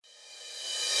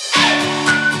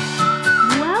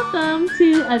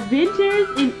to Adventures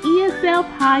in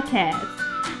ESL Podcast,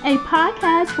 a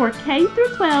podcast for K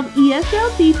through 12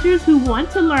 ESL teachers who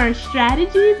want to learn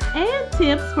strategies and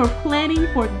tips for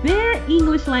planning for their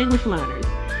English language learners.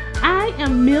 I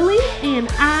am Millie, and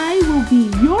I will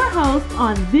be your host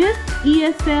on this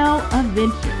ESL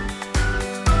adventure.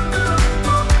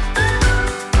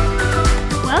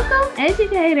 Welcome,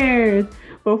 educators!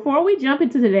 Before we jump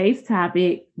into today's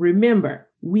topic, remember,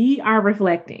 we are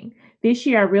reflecting. This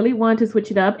year, I really wanted to switch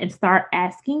it up and start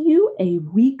asking you a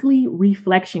weekly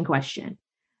reflection question.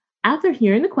 After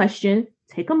hearing the question,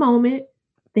 take a moment,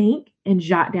 think, and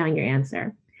jot down your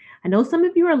answer. I know some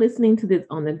of you are listening to this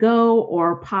on the go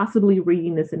or possibly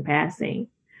reading this in passing.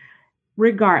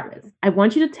 Regardless, I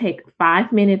want you to take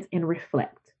 5 minutes and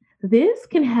reflect. This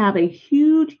can have a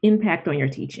huge impact on your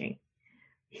teaching.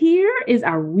 Here is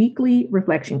our weekly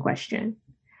reflection question.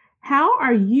 How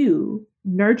are you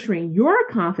nurturing your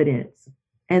confidence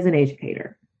as an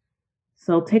educator?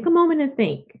 So take a moment and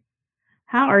think.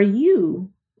 How are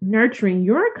you nurturing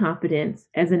your confidence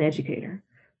as an educator?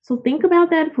 So think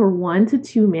about that for 1 to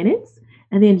 2 minutes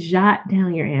and then jot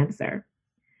down your answer.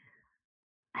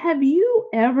 Have you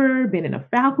ever been in a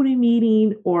faculty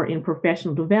meeting or in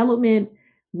professional development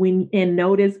and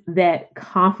noticed that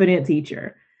confident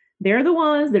teacher? They're the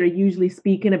ones that are usually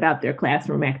speaking about their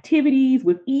classroom activities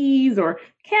with ease or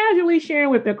casually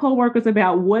sharing with their coworkers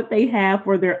about what they have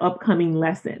for their upcoming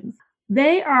lessons.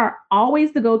 They are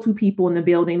always the go-to people in the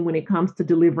building when it comes to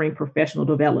delivering professional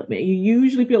development. You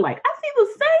usually feel like, I see the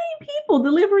same people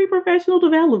delivering professional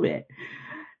development.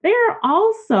 They are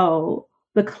also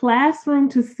the classroom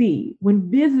to see when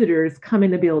visitors come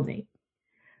in the building.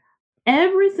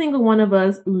 Every single one of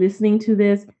us listening to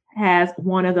this has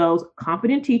one of those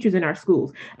confident teachers in our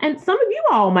schools. And some of you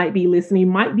all might be listening,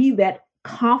 might be that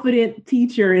confident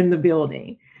teacher in the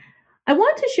building. I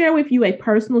want to share with you a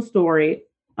personal story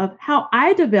of how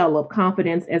I developed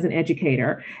confidence as an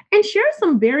educator and share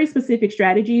some very specific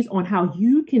strategies on how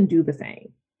you can do the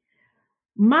same.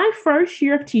 My first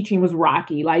year of teaching was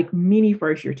rocky, like many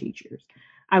first-year teachers.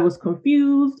 I was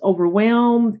confused,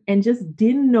 overwhelmed, and just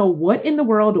didn't know what in the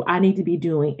world do I need to be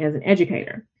doing as an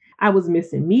educator. I was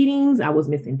missing meetings. I was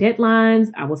missing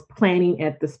deadlines. I was planning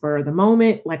at the spur of the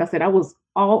moment. Like I said, I was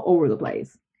all over the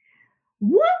place.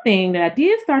 One thing that I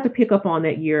did start to pick up on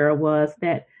that year was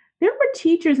that there were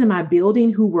teachers in my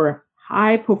building who were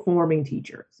high-performing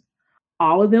teachers.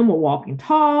 All of them were walking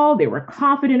tall. They were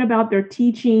confident about their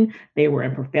teaching. They were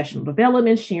in professional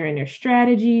development, sharing their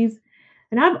strategies.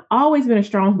 And I've always been a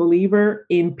strong believer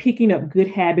in picking up good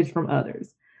habits from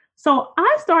others. So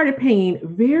I started paying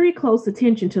very close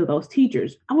attention to those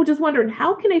teachers. I was just wondering,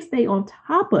 how can they stay on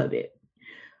top of it?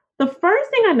 The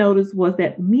first thing I noticed was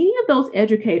that many of those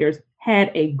educators had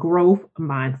a growth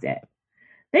mindset.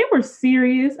 They were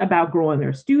serious about growing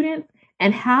their students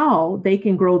and how they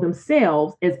can grow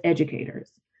themselves as educators.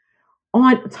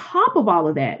 On top of all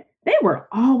of that, they were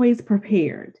always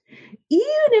prepared.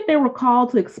 Even if they were called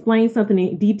to explain something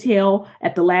in detail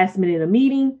at the last minute of a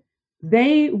meeting,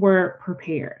 they were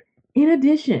prepared. In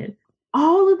addition,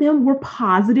 all of them were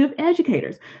positive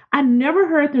educators. I never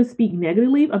heard them speak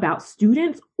negatively about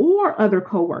students or other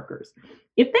coworkers.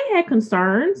 If they had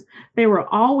concerns, they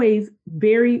were always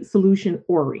very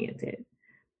solution-oriented.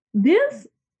 This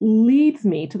leads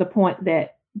me to the point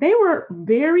that they were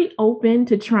very open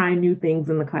to trying new things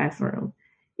in the classroom.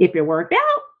 If it worked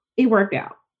out, it worked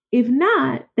out. If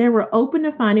not, they were open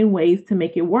to finding ways to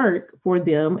make it work for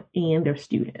them and their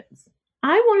students.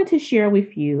 I wanted to share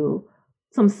with you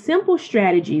some simple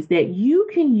strategies that you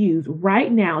can use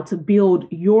right now to build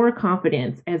your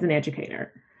confidence as an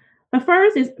educator. The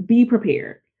first is be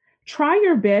prepared. Try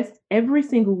your best every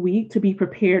single week to be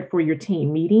prepared for your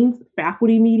team meetings,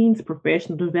 faculty meetings,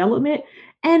 professional development,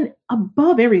 and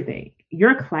above everything,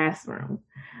 your classroom.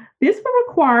 This will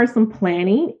require some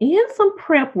planning and some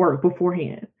prep work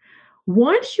beforehand.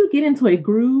 Once you get into a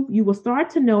groove, you will start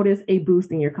to notice a boost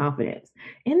in your confidence.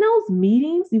 In those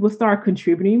meetings, you will start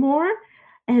contributing more,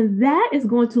 and that is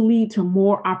going to lead to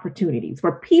more opportunities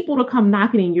for people to come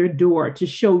knocking in your door to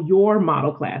show your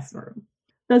model classroom.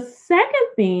 The second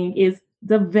thing is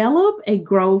develop a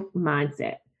growth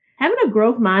mindset. Having a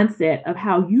growth mindset of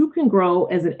how you can grow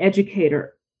as an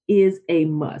educator is a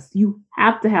must. You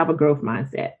have to have a growth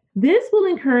mindset. This will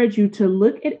encourage you to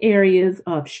look at areas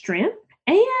of strength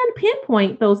and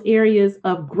pinpoint those areas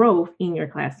of growth in your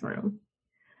classroom.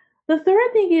 The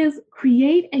third thing is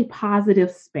create a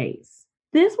positive space.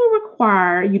 This will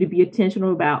require you to be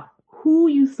intentional about who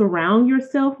you surround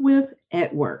yourself with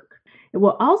at work. It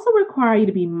will also require you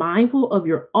to be mindful of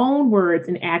your own words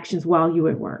and actions while you're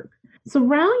at work.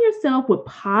 Surround yourself with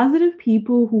positive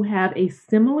people who have a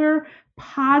similar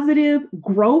positive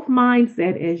growth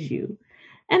mindset as you.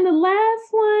 And the last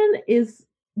one is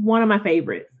one of my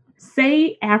favorites.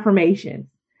 Say affirmations.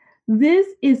 This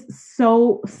is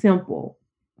so simple.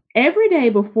 Every day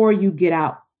before you get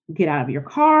out of your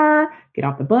car, get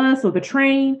off the bus or the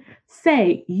train,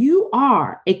 say you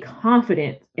are a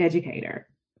confident educator.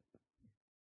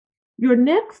 Your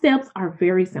next steps are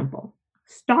very simple.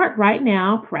 Start right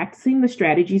now practicing the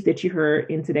strategies that you heard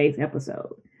in today's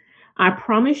episode. I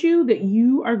promise you that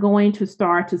you are going to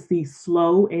start to see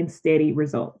slow and steady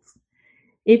results.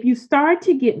 If you start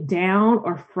to get down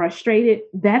or frustrated,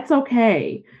 that's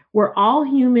okay. We're all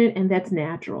human and that's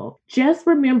natural. Just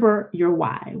remember your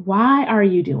why. Why are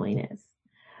you doing this?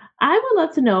 I would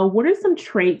love to know what are some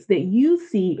traits that you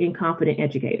see in confident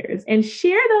educators and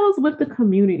share those with the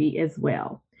community as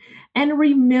well. And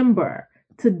remember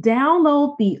to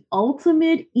download the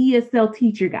Ultimate ESL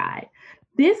Teacher Guide.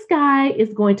 This guide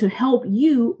is going to help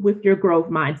you with your growth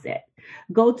mindset.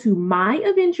 Go to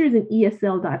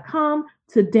myadventuresinESL.com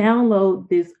to download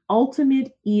this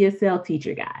Ultimate ESL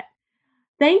Teacher Guide.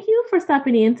 Thank you for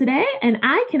stopping in today, and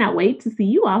I cannot wait to see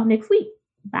you all next week.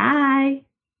 Bye.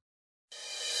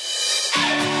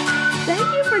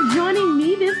 Thank you for joining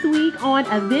me this week on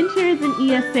Adventures in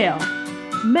ESL.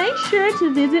 Make sure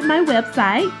to visit my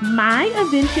website,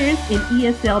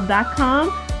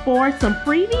 myadventuresinesl.com, for some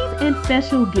freebies and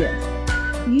special gifts.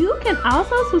 You can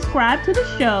also subscribe to the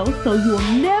show so you'll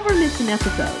never miss an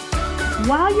episode.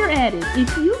 While you're at it,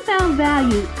 if you found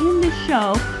value in this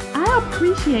show, I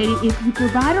appreciate it if you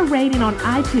provide a rating on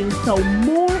iTunes so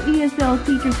more ESL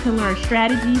teachers can learn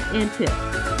strategies and tips.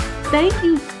 Thank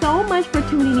you so much for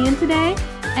tuning in today,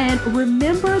 and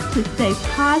remember to stay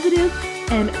positive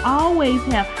and always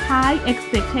have high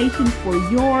expectations for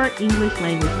your English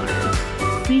language learning.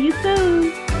 See you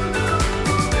soon.